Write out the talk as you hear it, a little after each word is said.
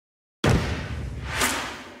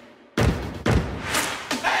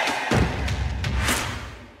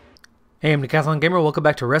Hey, I'm Decathlon Gamer. Welcome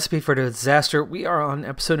back to Recipe for Disaster. We are on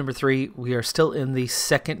episode number 3. We are still in the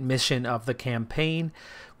second mission of the campaign.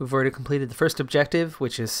 We've already completed the first objective,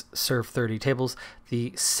 which is serve 30 tables.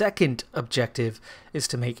 The second objective is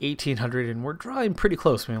to make 1,800, and we're drawing pretty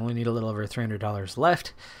close. We only need a little over $300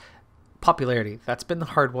 left. Popularity, that's been the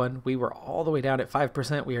hard one. We were all the way down at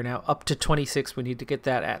 5%. We are now up to 26. We need to get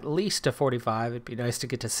that at least to 45. It'd be nice to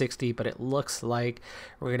get to 60, but it looks like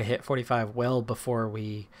we're going to hit 45 well before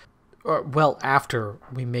we... or well after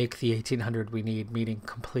we make the 1,800 we need, meaning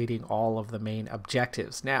completing all of the main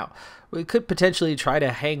objectives. Now, we could potentially try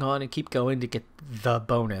to hang on and keep going to get the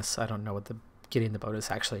bonus. I don't know what getting the bonus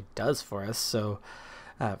actually does for us, so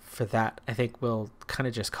for that, I think we'll kind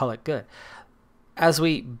of just call it good. As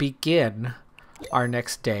we begin our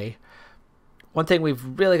next day, one thing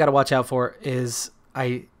we've really got to watch out for is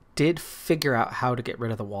I did figure out how to get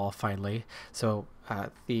rid of the wall finally. So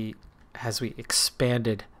as we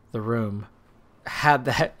expanded the room, had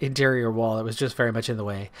that interior wall that was just very much in the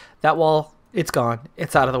way. That wall, it's gone.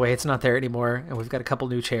 It's out of the way. It's not there anymore. And we've got a couple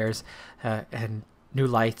new chairs and new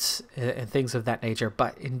lights and things of that nature.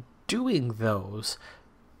 But in doing those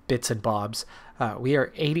bits and bobs, we are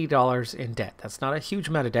 $80 in debt. That's not a huge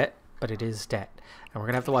amount of debt, but it is debt. And we're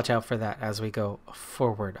going to have to watch out for that as we go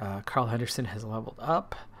forward. Carl Henderson has leveled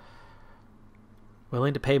up.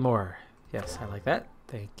 Willing to pay more. Yes, I like that.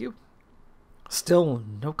 Thank you. Still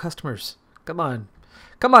no customers. Come on.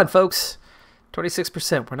 Come on, folks.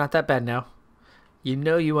 26%. We're not that bad now. You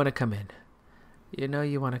know you want to come in. You know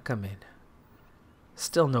you want to come in.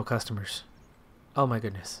 Still no customers. Oh my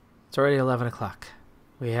goodness. It's already 11 o'clock.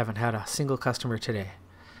 We haven't had a single customer today.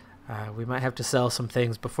 We might have to sell some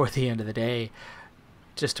things before the end of the day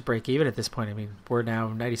just to break even at this point. I mean, we're now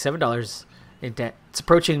 $97 in debt. It's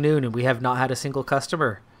approaching noon and we have not had a single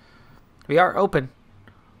customer. We are open.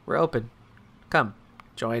 We're open. Come,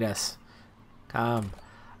 join us. Come.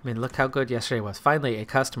 I mean, look how good yesterday was. Finally, a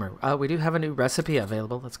customer. We do have a new recipe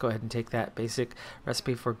available. Let's go ahead and take that basic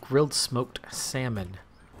recipe for grilled smoked salmon.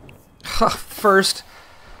 First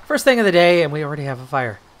thing of the day, and we already have a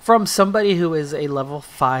fire. From somebody who is a level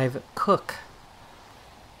 5 cook.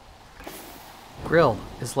 Grill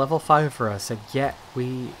is level 5 for us, and yet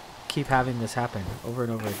we keep having this happen over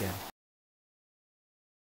and over again.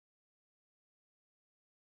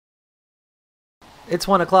 It's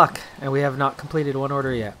 1 o'clock, and we have not completed one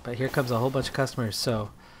order yet, but here comes a whole bunch of customers,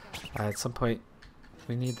 so at some point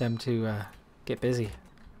we need them to get busy.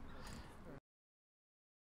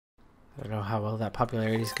 I don't know how well that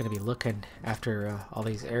popularity is going to be looking after all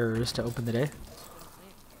these errors to open the day.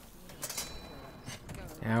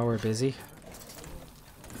 Now we're busy.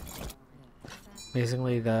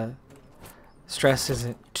 Amazingly, the stress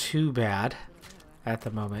isn't too bad at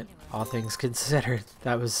the moment, all things considered.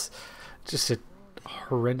 That was just a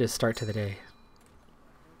horrendous start to the day.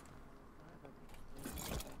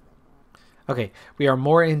 Okay, we are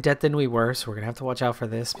more in debt than we were, so we're gonna have to watch out for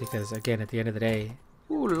this because, again, at the end of the day,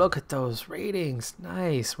 ooh, look at those ratings.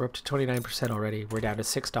 Nice. We're up to 29% already. We're down to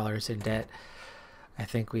 $6 in debt. I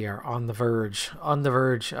think we are on the verge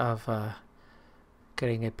of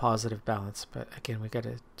getting a positive balance. But again, we got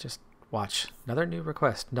to just watch. Another new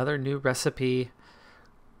request, another new recipe.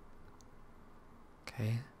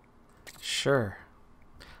 Okay, sure.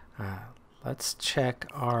 Let's check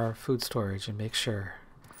our food storage and make sure.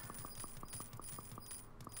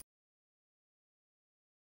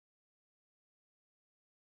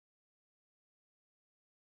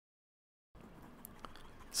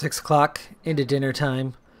 Six o'clock into dinner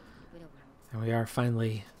time, and we are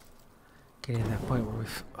finally getting to that point where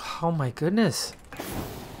we've... Oh my goodness!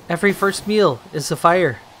 Every first meal is a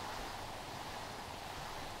fire.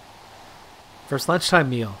 First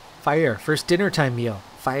lunchtime meal, fire. First dinner time meal,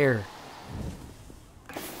 fire.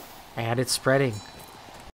 And it's spreading.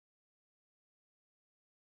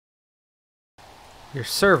 Your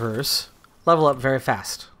servers level up very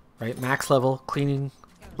fast, right? Max level, cleaning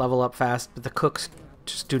level up fast, but the cooks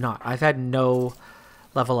just do not. I've had no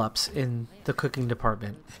level ups in the cooking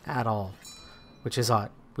department at all, which is odd.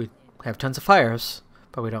 We have tons of fires,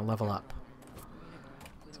 but we don't level up.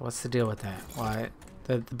 So what's the deal with that? Why?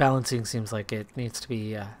 The balancing seems like it needs to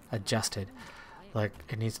be adjusted. Like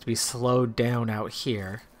it needs to be slowed down out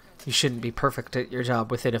here. You shouldn't be perfect at your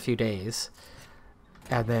job within a few days,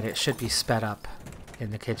 and then it should be sped up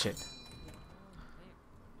in the kitchen.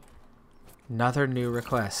 Another new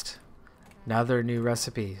request. Another new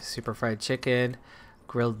recipe. Super fried chicken,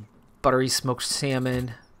 grilled buttery smoked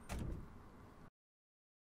salmon.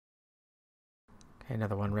 Okay,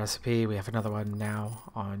 another one recipe. We have another one now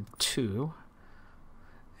on 2.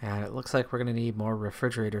 And it looks like we're going to need more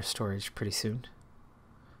refrigerator storage pretty soon.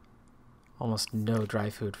 almost no dry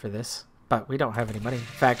food for this, but we don't have any money. In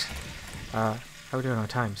fact, how are we doing on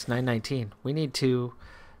time? It's 9:19. We need to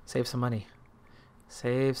save some money.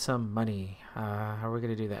 Save some money. How are we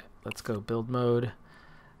going to do that? Let's go build mode,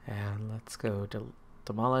 and let's go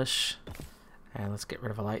demolish, and let's get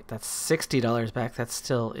rid of a light. That's $60 back. That's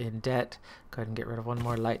still in debt. Go ahead and get rid of one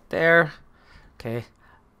more light there. Okay,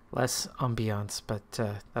 less ambiance, but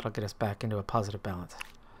that'll get us back into a positive balance.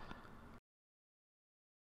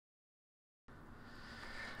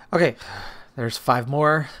 Okay, there's 5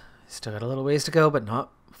 more. Still got a little ways to go, but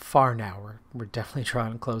not far now. We're definitely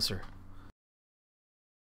drawing closer.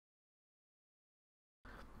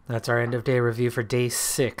 That's our end of day review for day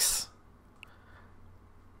 6.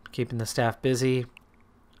 Keeping the staff busy,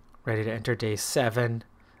 ready to enter day 7.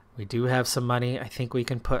 We do have some money. I think we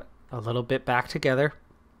can put a little bit back together.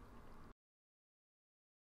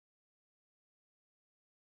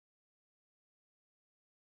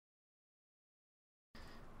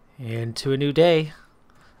 Into a new day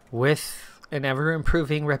with an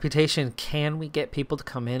ever-improving reputation. Can we get people to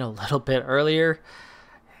come in a little bit earlier?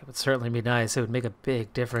 It would certainly be nice. It would make a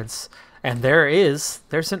big difference. And there's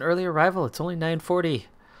an early arrival. It's only 9:40.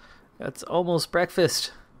 That's almost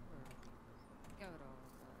breakfast.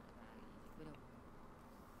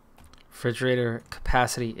 Refrigerator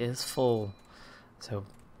capacity is full, so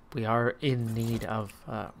we are in need of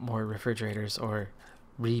more refrigerators or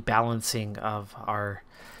rebalancing of our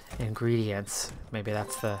ingredients. Maybe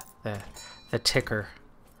that's the ticker.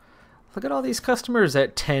 Look at all these customers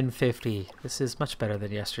at 10:50. This is much better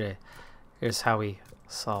than yesterday. Here's how we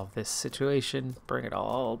solve this situation. Bring it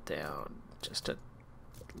all down just a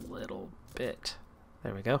little bit.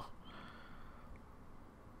 There we go.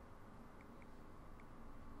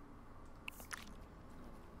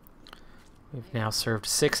 We've now served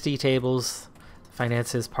 60 tables. The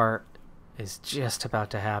finances part is just about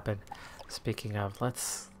to happen. Speaking of,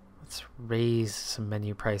 let's raise some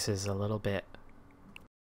menu prices a little bit.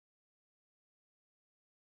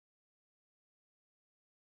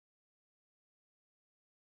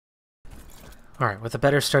 All right, with a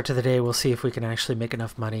better start to the day, we'll see if we can actually make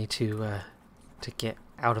enough money to get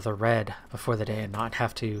out of the red before the day and not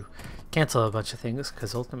have to cancel a bunch of things,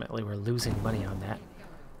 because ultimately we're losing money on that.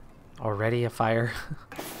 Already a fire.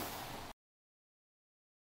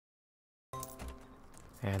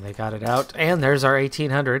 And they got it out, and there's our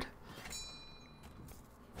 1800.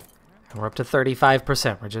 And we're up to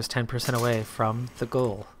 35%. We're just 10% away from the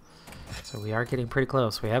goal. So we are getting pretty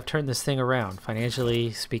close. We have turned this thing around.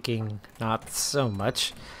 Financially speaking, not so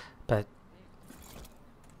much, but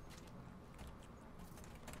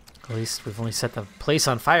at least we've only set the place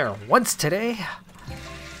on fire once today.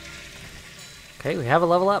 Okay, we have a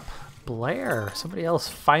level up. Blair, somebody else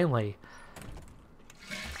finally.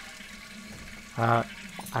 I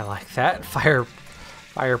like that.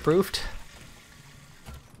 Fireproofed.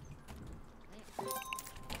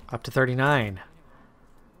 Up to 39.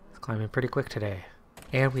 Climbing pretty quick today.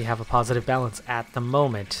 And we have a positive balance at the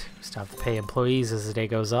moment. We still have to pay employees as the day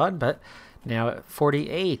goes on, but now at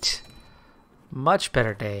 48. Much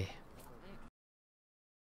better day.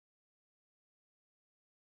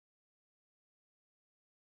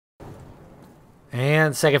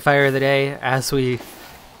 And second fire of the day, as we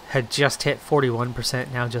had just hit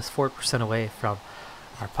 41%, now just 4% away from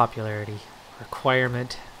our popularity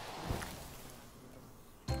requirement.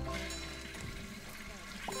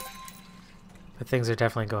 But things are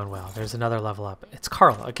definitely going well. There's another level up. It's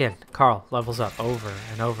Carl again. Carl levels up over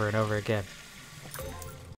and over and over again.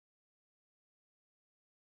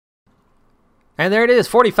 And there it is,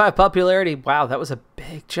 45 popularity. Wow, that was a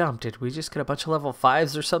big jump. Did we just get a bunch of level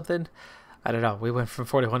 5s or something? I don't know. We went from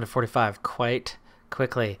 41 to 45 quite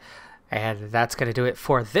quickly. And that's going to do it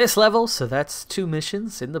for this level. So that's 2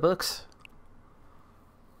 missions in the books.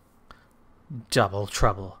 Double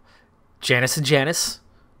trouble. Janice and Janice.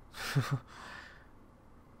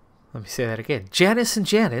 Let me say that again. Janice and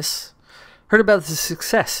Janice heard about the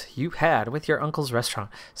success you had with your uncle's restaurant.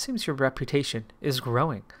 Seems your reputation is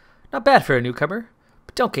growing. Not bad for a newcomer,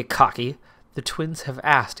 but don't get cocky. The twins have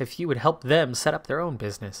asked if you would help them set up their own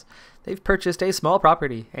business. They've purchased a small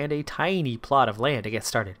property and a tiny plot of land to get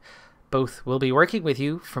started. Both will be working with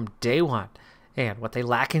you from day one. And what they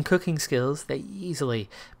lack in cooking skills, they easily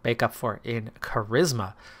make up for in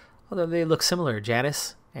charisma. Although they look similar,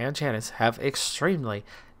 Janice and Janice have extremely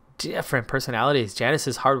different personalities. Janice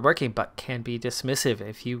is hardworking but can be dismissive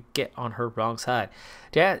if you get on her wrong side.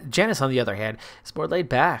 Janice, on the other hand, is more laid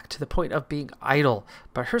back to the point of being idle,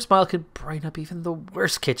 but her smile can brighten up even the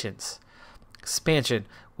worst kitchens. Expansion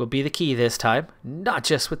will be the key this time, not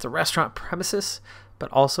just with the restaurant premises,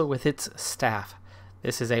 but also with its staff.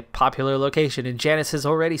 This is a popular location, and Janice has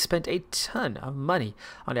already spent a ton of money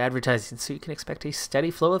on advertising, so you can expect a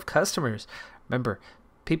steady flow of customers. Remember,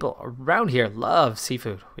 people around here love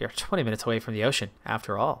seafood. We are 20 minutes away from the ocean,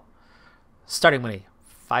 after all. Starting money,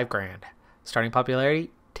 $5,000. Starting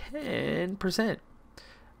popularity, 10%.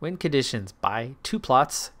 Win conditions: buy 2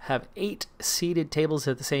 plots, have 8 seated tables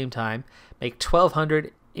at the same time, make $1,200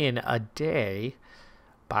 in a day.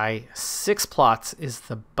 Buy 6 plots is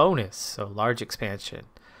the bonus, so large expansion.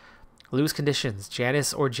 Lose conditions: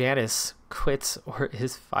 Janice quits or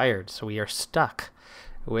is fired, so we are stuck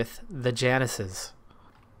with the Janices.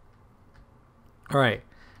 Alright,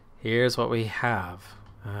 here's what we have.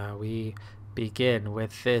 We begin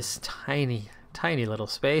with this tiny little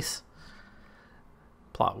space.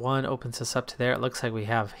 Plot 1 opens us up to there. It looks like we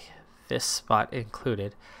have this spot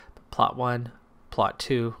included. But plot 1, plot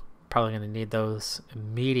 2, probably going to need those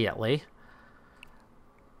immediately.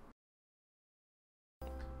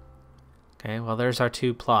 Okay, well, there's our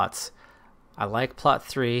 2 plots. I like plot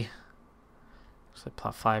 3. Looks like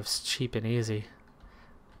plot 5's cheap and easy.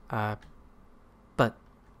 But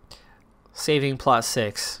saving plot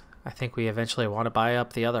 6, I think we eventually want to buy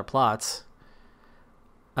up the other plots.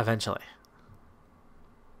 Eventually.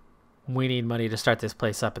 We need money to start this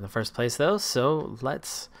place up in the first place, though, so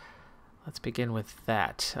let's begin with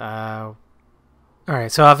that.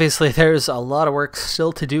 Alright, so obviously there's a lot of work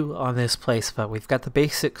still to do on this place, but we've got the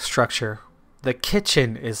basic structure. The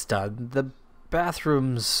kitchen is done. The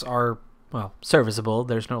bathrooms are, well, serviceable.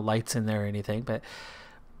 There's no lights in there or anything, but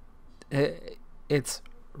it's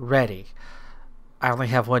ready. I only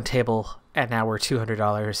have 1 table, and now we're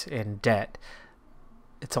 $200 in debt.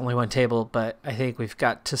 It's only 1 table, but I think we've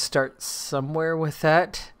got to start somewhere with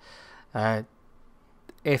that.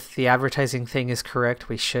 If the advertising thing is correct,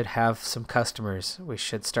 we should have some customers. We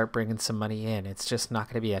should start bringing some money in. It's just not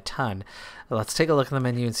going to be a ton. Let's take a look at the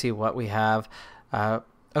menu and see what we have.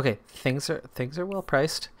 Okay, things are well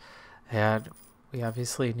priced, and we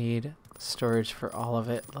obviously need storage for all of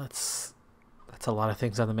it. That's a lot of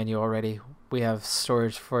things on the menu already. We have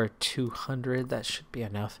storage for 200. That should be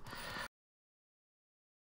enough.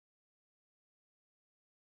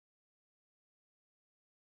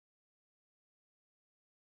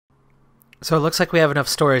 So it looks like we have enough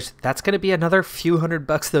storage. That's going to be another few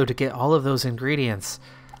 $100 though to get all of those ingredients,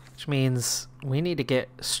 which means we need to get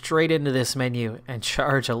straight into this menu and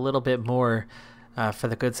charge a little bit more for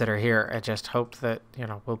the goods that are here, and just hope that, you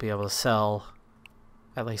know, we'll be able to sell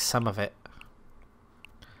at least some of it.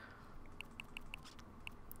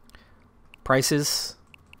 Prices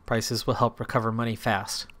will help recover money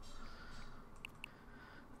fast.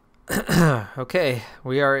 Okay,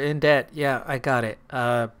 we are in debt. Yeah, I got it.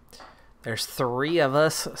 There's 3 of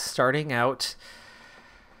us starting out.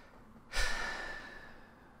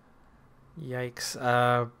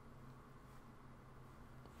 Yikes.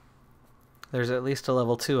 There's at least a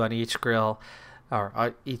level 2 on each grill,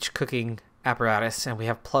 or each cooking apparatus, and we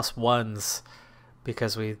have +1s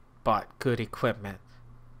because we bought good equipment.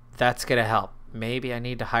 That's gonna help. Maybe I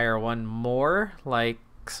need to hire 1 more, like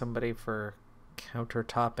somebody for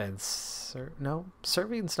countertop and no,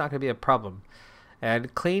 serving's not gonna be a problem,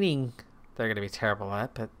 and cleaning they're gonna be terrible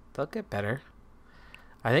at, but they'll get better.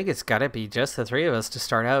 I think it's gotta be just the 3 of us to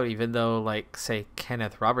start out, even though, like, say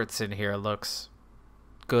Kenneth Robertson here looks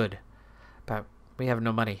good, but we have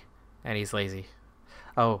no money and he's lazy.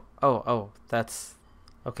 Oh, that's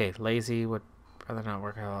okay. Lazy would rather not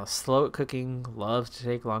work at all. Slow at cooking, loves to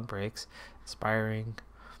take long breaks, inspiring,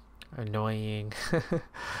 annoying,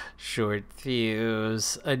 short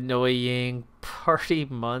fuse, annoying, party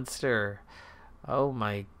monster. Oh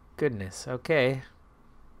my goodness. Okay.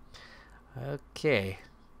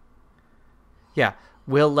 Yeah,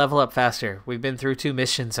 we'll level up faster. We've been through 2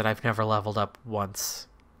 missions and I've never leveled up once,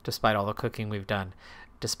 despite all the cooking we've done,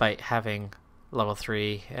 despite having level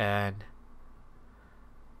 3 and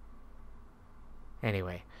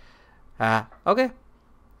anyway. Okay.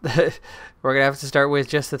 We're gonna have to start with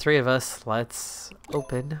just the 3 of us. Let's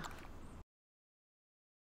open.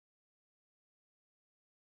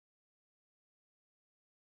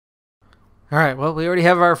 Alright, well, we already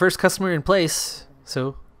have our first customer in place,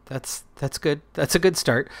 so that's good. That's a good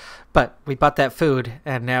start. But we bought that food,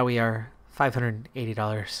 and now we are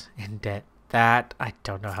 $580 in debt. That, I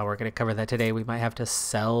don't know how we're going to cover that today. We might have to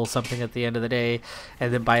sell something at the end of the day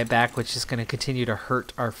and then buy it back, which is going to continue to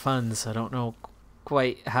hurt our funds. I don't know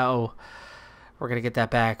quite how we're going to get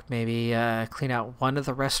that back. Maybe clean out one of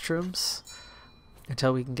the restrooms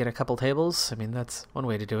until we can get a couple tables. I mean, that's one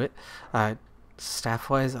way to do it.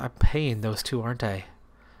 Staff-wise, I'm paying those 2, aren't I?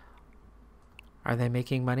 Are they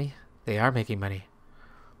making money? They are making money.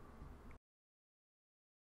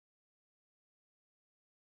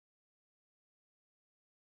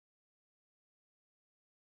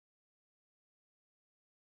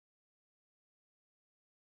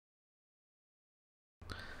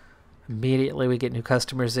 Immediately we get new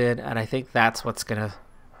customers in, and I think that's what's going to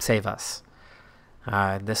save us.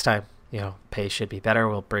 This time, pay should be better.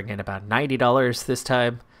 We'll bring in about $90 this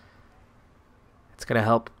time. It's going to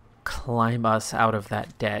help climb us out of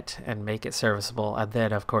that debt and make it serviceable. And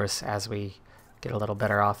then, of course, as we get a little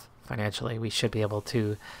better off financially, we should be able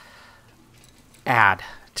to add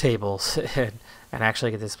tables and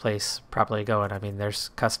actually get this place properly going. I mean, there's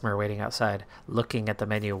customer waiting outside, looking at the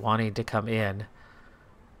menu, wanting to come in,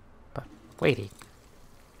 but waiting.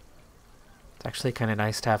 It's actually kind of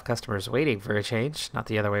nice to have customers waiting for a change, not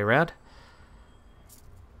the other way around.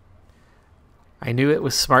 I knew it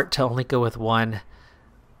was smart to only go with one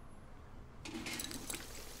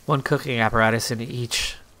cooking apparatus in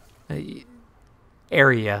each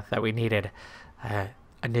area that we needed.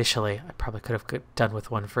 Initially, I probably could have done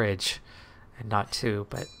with one fridge and not two,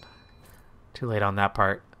 but too late on that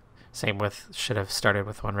part. Same with, should have started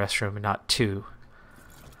with one restroom and not two.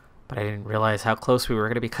 But I didn't realize how close we were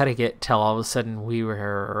going to be cutting it till all of a sudden we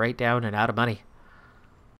were right down and out of money.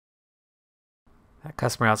 That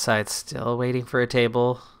customer outside still waiting for a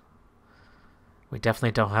table. We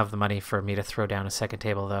definitely don't have the money for me to throw down a second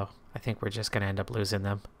table, though. I think we're just going to end up losing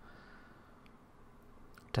them.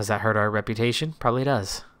 Does that hurt our reputation? Probably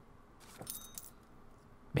does.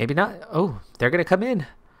 Maybe not. Oh, they're going to come in.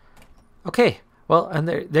 Okay. Well, and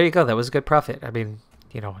there you go. That was a good profit. I mean,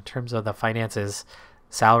 in terms of the finances,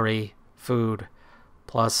 salary, food,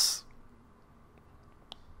 plus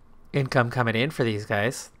income coming in for these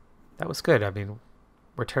guys, that was good. I mean,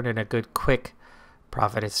 we're turning a good, quick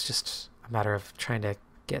profit. It's just a matter of trying to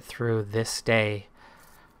get through this day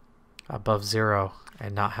above zero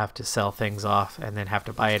and not have to sell things off and then have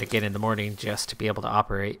to buy it again in the morning just to be able to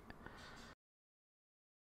operate.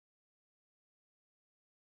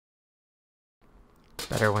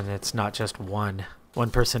 Better when it's not just one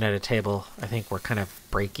person at a table. I think we're kind of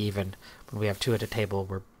break even. When we have two at a table,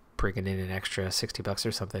 we're bringing in an extra $60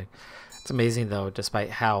 or something. It's amazing though, despite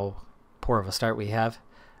how poor of a start we have,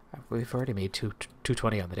 we've already made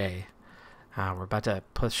 $220 on the day. We're about to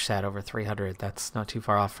push that over 300. That's not too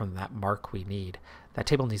far off from that mark we need. That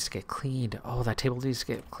table needs to get cleaned. Oh, that table needs to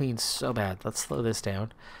get cleaned so bad. Let's slow this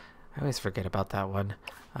down. I always forget about that one.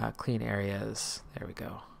 Clean areas. There we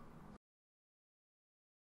go.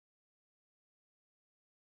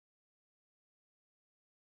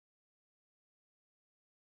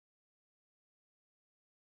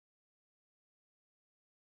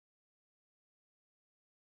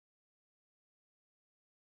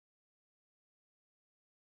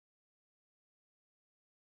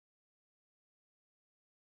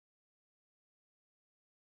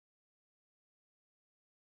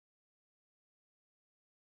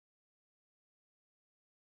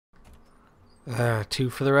 Two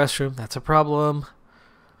for the restroom. That's a problem.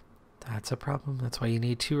 That's a problem. That's why you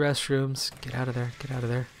need two restrooms. Get out of there. Get out of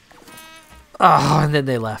there. Oh, and then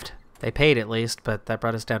they left. They paid at least, but that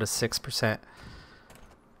brought us down to 6%.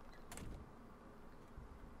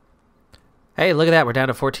 Hey, look at that. We're down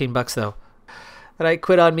to $14 though. And I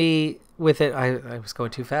quit on me with it. I was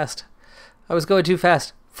going too fast. I was going too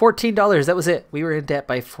fast. $14. That was it. We were in debt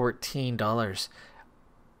by $14.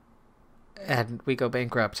 And we go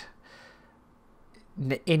bankrupt.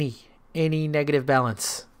 Any negative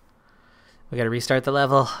balance. We got to restart the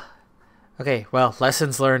level. Okay, well,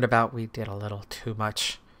 lessons learned about we did a little too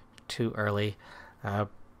much too early. I'll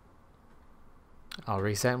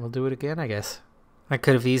reset and we'll do it again, I guess. I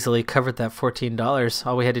could have easily covered that $14.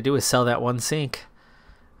 All we had to do was sell that one sink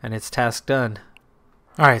and it's task done.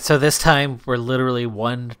 Alright, so this time we're literally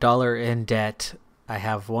 $1 in debt. I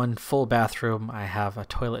have one full bathroom. I have a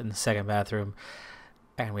toilet in the second bathroom.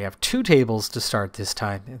 And we have two tables to start this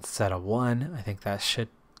time instead of one. I think that should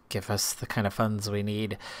give us the kind of funds we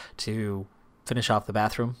need to finish off the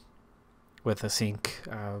bathroom with a sink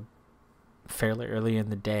fairly early in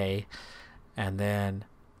the day. And then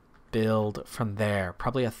build from there.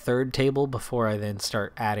 Probably a third table before I then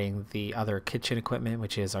start adding the other kitchen equipment,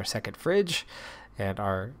 which is our second fridge and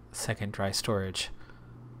our second dry storage.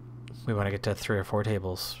 We want to get to 3 or 4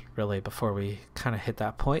 tables really before we kind of hit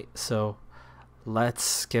that point. So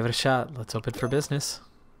let's give it a shot. Let's open for business.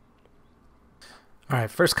 All right,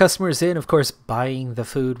 first customer is in, of course, buying the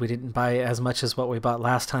food. We didn't buy as much as what we bought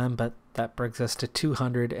last time, but that brings us to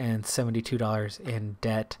 $272 in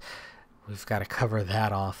debt. We've got to cover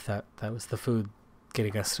that off. That was the food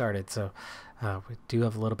getting us started. So we do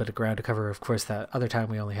have a little bit of ground to cover. Of course, that other time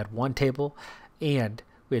we only had one table, and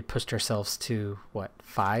we had pushed ourselves to, what,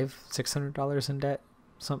 $600 in debt?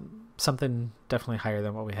 Something definitely higher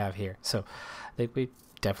than what we have here. So I think we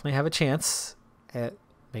definitely have a chance at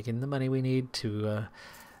making the money we need to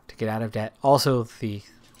get out of debt. Also, the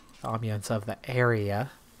ambience of the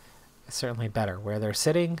area is certainly better. Where they're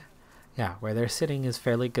sitting, yeah, where they're sitting is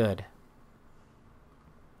fairly good.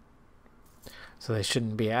 So they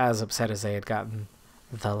shouldn't be as upset as they had gotten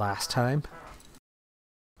the last time.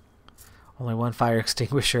 Only one fire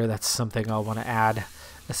extinguisher. That's something I'll want to add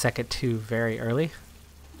a second to very early.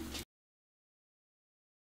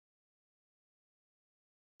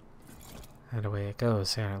 And away it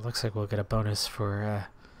goes. Yeah, it looks like we'll get a bonus for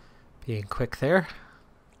being quick there.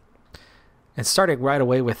 And starting right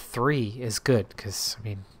away with 3 is good, because, I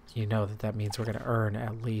mean, you know that means we're going to earn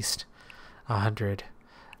at least 100.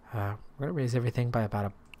 We're going to raise everything by about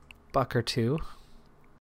a buck or two.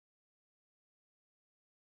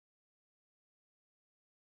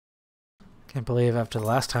 Can't believe after the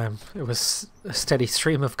last time it was a steady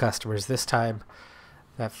stream of customers. This time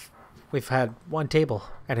that we've had one table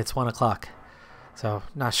and it's 1 o'clock. So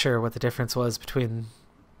not sure what the difference was between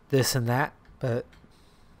this and that, but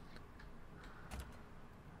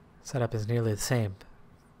setup is nearly the same.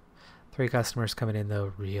 3 customers coming in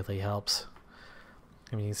though really helps.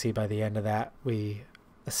 I mean, you can see by the end of that we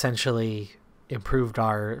essentially improved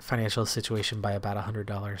our financial situation by about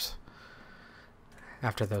 $100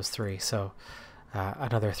 after those 3. So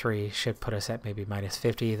another 3 should put us at maybe minus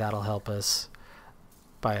 50. That'll help us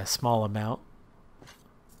by a small amount.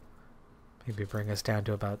 Maybe bring us down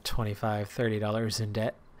to about $25, $30 in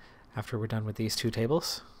debt after we're done with these 2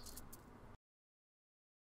 tables.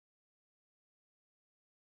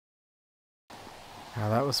 Now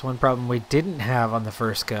that was one problem we didn't have on the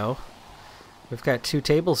first go. We've got 2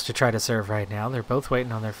 tables to try to serve right now. They're both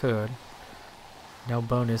waiting on their food. No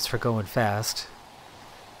bonus for going fast.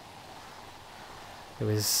 It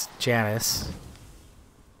was Janice.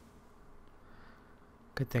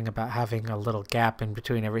 Good thing about having a little gap in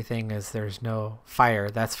between everything is there's no fire.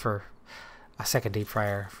 That's for a second deep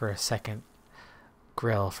fryer, for a second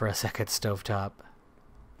grill, for a second stovetop.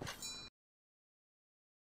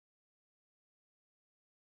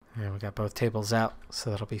 And we got both tables out, so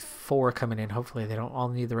that'll be 4 coming in. Hopefully they don't all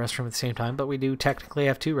need the restroom at the same time, but we do technically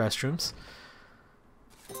have 2 restrooms.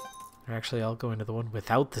 They're actually all going to the one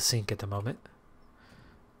without the sink at the moment.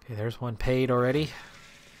 Okay, there's one paid already.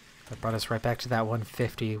 That brought us right back to that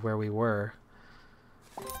 150 where we were.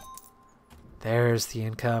 There's the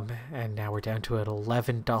income, and now we're down to an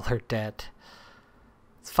 $11 debt.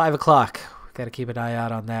 It's 5 o'clock. We've got to keep an eye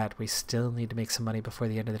out on that. We still need to make some money before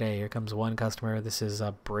the end of the day. Here comes one customer. This is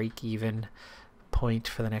a break-even point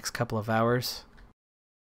for the next couple of hours.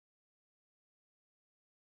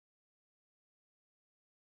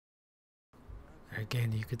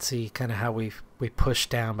 Again, you could see kind of how we push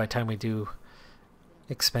down by the time we do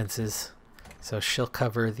expenses. So she'll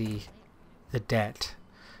cover the debt,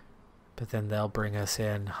 but then they'll bring us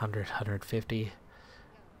in 100, 150,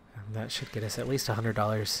 and that should get us at least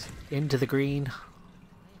 $100 into the green.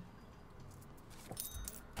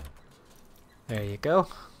 There you go.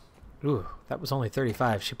 Ooh, that was only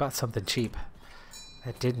 35. She bought something cheap.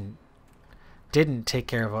 That didn't take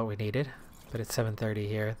care of what we needed, but it's 7:30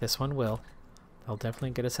 here. This one will. They'll definitely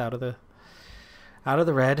get us out of the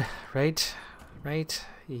red, right? Right?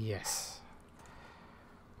 Yes.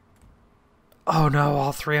 Oh no,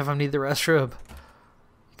 all 3 of them need the restroom.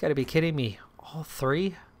 You gotta be kidding me. All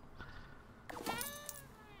 3?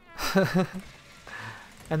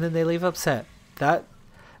 And then they leave upset.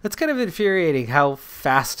 That's kind of infuriating how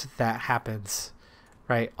fast that happens.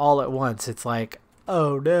 Right? All at once. It's like,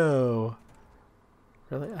 oh no.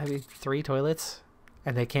 Really? I mean, 3 toilets?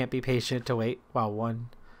 And they can't be patient to wait while one...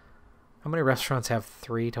 How many restaurants have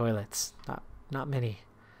 3 toilets? Not many.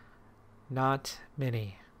 Not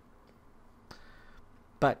many.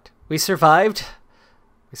 But we survived.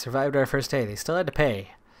 We survived our first day. They still had to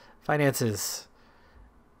pay. Finances.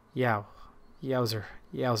 Yow. Yowzer.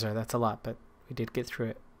 Yowzer. That's a lot, but we did get through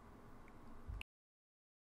it.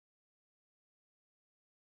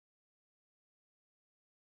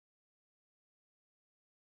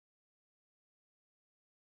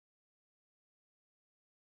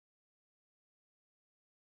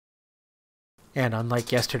 And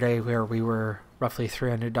unlike yesterday where we were roughly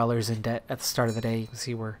 $300 in debt at the start of the day, you can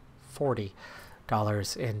see we're $40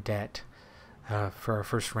 in debt for our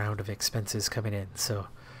first round of expenses coming in. So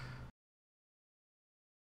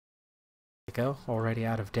there you go, already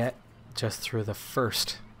out of debt just through the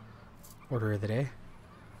first order of the day.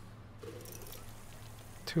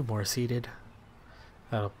 2 more seated.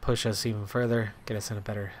 That'll push us even further, get us in a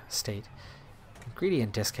better state.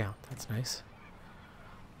 Ingredient discount, that's nice.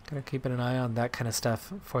 Gotta keep an eye on that kind of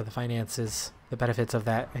stuff for the finances, the benefits of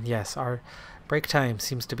that. And yes, our break time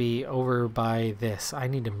seems to be over by this. I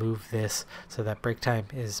need to move this so that break time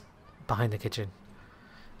is behind the kitchen.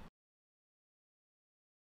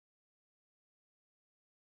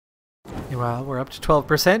 Meanwhile, we're up to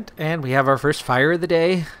 12%, and we have our first fire of the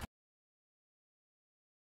day.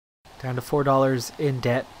 Down to $4 in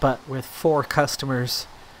debt, but with 4 customers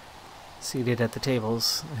seated at the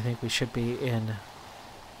tables, I think we should be in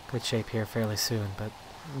good shape here fairly soon. But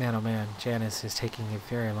man, oh man, Janice is taking a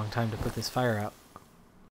very long time to put this fire out.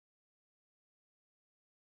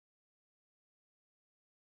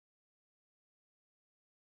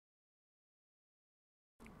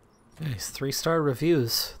 Nice, 3-star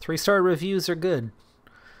reviews. 3-star reviews are good.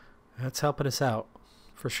 That's helping us out,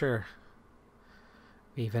 for sure.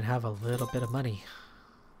 We even have a little bit of money.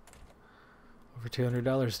 Over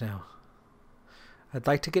 $200 now. I'd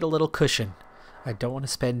like to get a little cushion. I don't want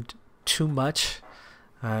to spend too much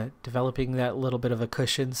developing that little bit of a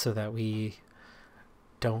cushion so that we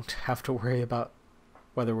don't have to worry about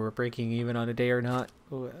whether we're breaking even on a day or not.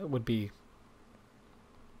 Would be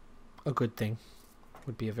a good thing.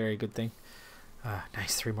 Would be a very good thing.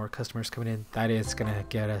 Nice, 3 more customers coming in. That is gonna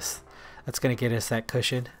get us. That's gonna get us that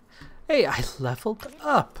cushion. Hey, I leveled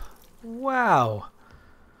up. Wow.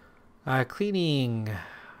 Cleaning.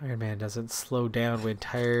 Iron Man doesn't slow down when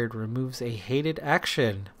tired. Removes a hated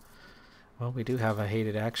action. Well, we do have a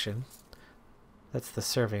hated action. That's the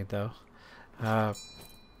serving, though. Let's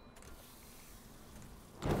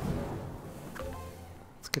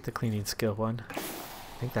get the cleaning skill one.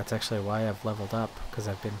 I think that's actually why I've leveled up, because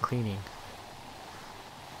I've been cleaning.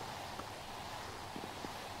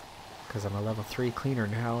 Because I'm a level 3 cleaner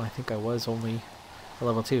now. I think I was only a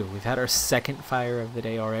level 2. We've had our 2nd fire of the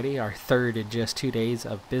day already. Our 3rd in just 2 days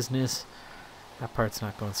of business. That part's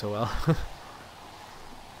not going so well.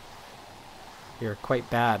 We're quite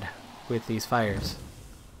bad with these fires.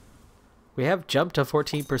 We have jumped to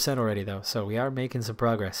 14% already though, so we are making some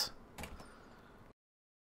progress.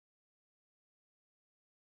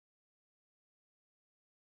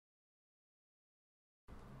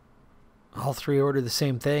 All 3 ordered the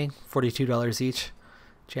same thing, $42 each.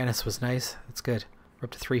 Janice was nice. That's good. We're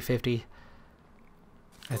up to $350.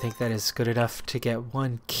 I think that is good enough to get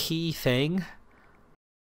 1 key thing.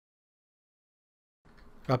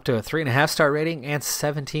 We're up to a 3.5-star rating and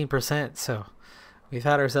 17%. So we've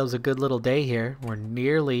had ourselves a good little day here. We're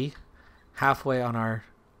nearly halfway on our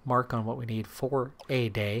mark on what we need for a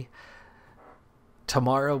day.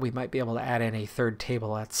 Tomorrow we might be able to add in a 3rd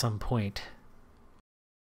table at some point.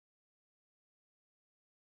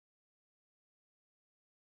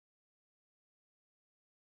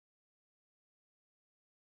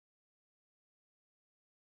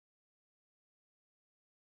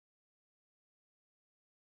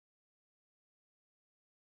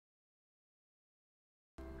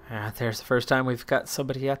 There's the first time we've got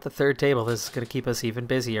somebody at the 3rd table. This is going to keep us even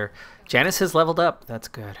busier. Janice has leveled up. That's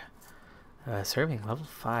good. Serving level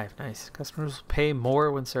 5. Nice. Customers will pay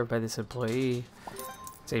more when served by this employee.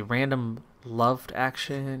 It's a random loved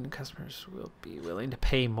action. Customers will be willing to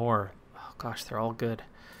pay more. Oh gosh, they're all good.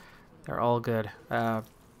 They're all good. Well,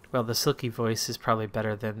 the silky voice is probably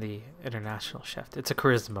better than the international chef. It's a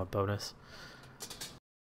charisma bonus.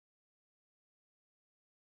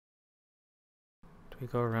 We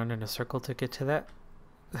go around in a circle to get to that.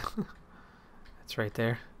 It's right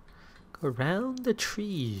there. Go around the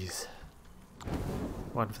trees.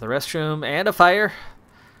 1 for the restroom and a fire.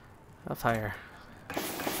 A fire.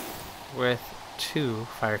 With 2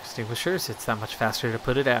 fire extinguishers, it's that much faster to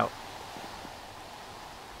put it out.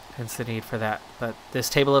 Hence the need for that. But this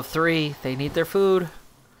table of 3, they need their food.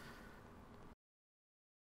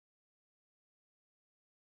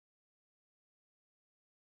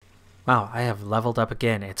 Wow, I have leveled up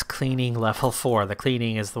again. It's cleaning level 4. The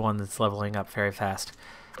cleaning is the one that's leveling up very fast.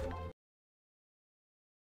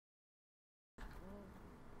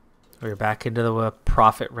 We're back into the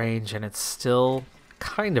profit range, and it's still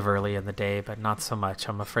kind of early in the day, but not so much.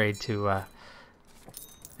 I'm afraid to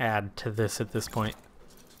add to this at this point.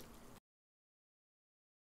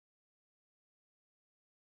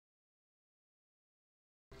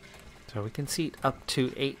 So we can seat up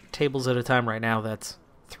to 8 tables at a time right now. That's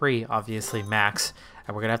 3, obviously, max.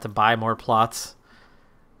 And we're going to have to buy more plots.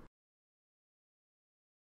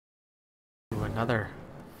 Ooh, another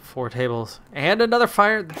 4 tables. And another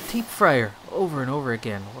fire. The deep fryer. Over and over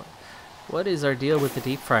again. What is our deal with the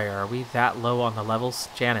deep fryer? Are we that low on the levels?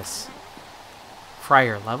 Janice.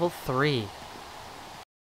 Fryer, level 3.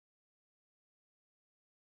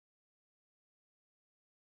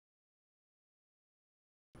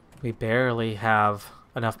 We barely have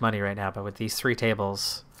enough money right now, but with these 3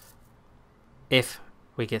 tables, if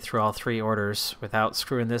we get through all 3 orders without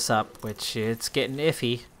screwing this up, which it's getting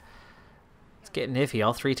iffy. It's getting iffy.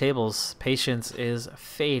 All 3 tables, patience is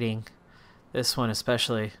fading. This one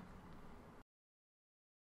especially.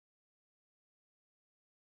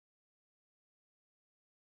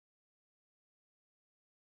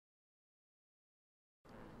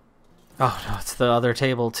 Oh no, it's the other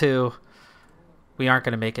table too. We aren't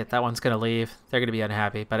going to make it. That one's going to leave. They're going to be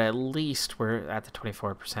unhappy, but at least we're at the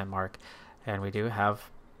 24% mark, and we do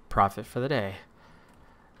have profit for the day.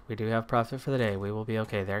 We do have profit for the day. We will be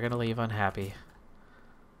okay. They're going to leave unhappy.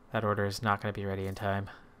 That order is not going to be ready in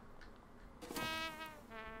time.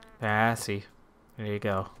 Ah, see. There you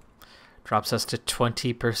go. Drops us to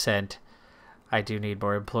 20%. I do need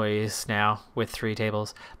more employees now with 3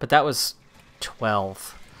 tables, but that was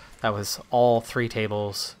 12. That was all 3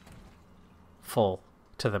 tables full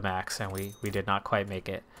to the max, and we did not quite make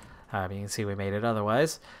it. You can see we made it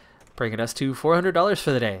otherwise, bringing us to $400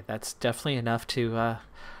 for the day. That's definitely enough to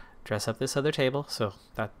dress up this other table, so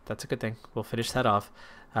that's a good thing. We'll finish that off.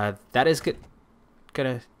 That is good.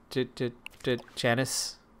 Did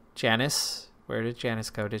Janice, where did Janice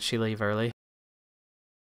go? Did she leave early?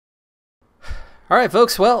 All right,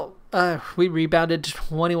 folks. Well, we rebounded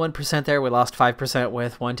 21% there. We lost 5%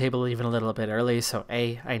 with one table leaving a little bit early. So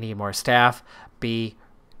A, I need more staff. B,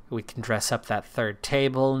 we can dress up that 3rd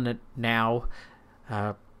table now.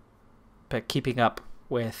 But keeping up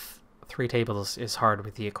with 3 tables is hard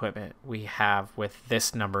with the equipment we have with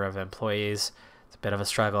this number of employees. It's a bit of a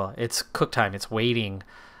struggle. It's cook time. It's waiting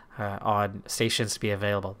on stations to be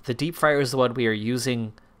available. The deep fryer is the one we are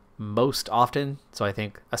using most often, so I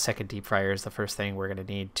think a 2nd deep fryer is the first thing we're going to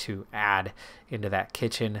need to add into that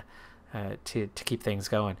kitchen to keep things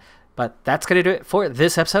going. But that's going to do it for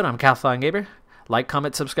this episode. I'm Decathlon Gamer. Like,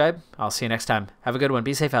 comment, subscribe. I'll see you next time. Have a good one.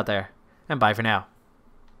 Be safe out there, and bye for now.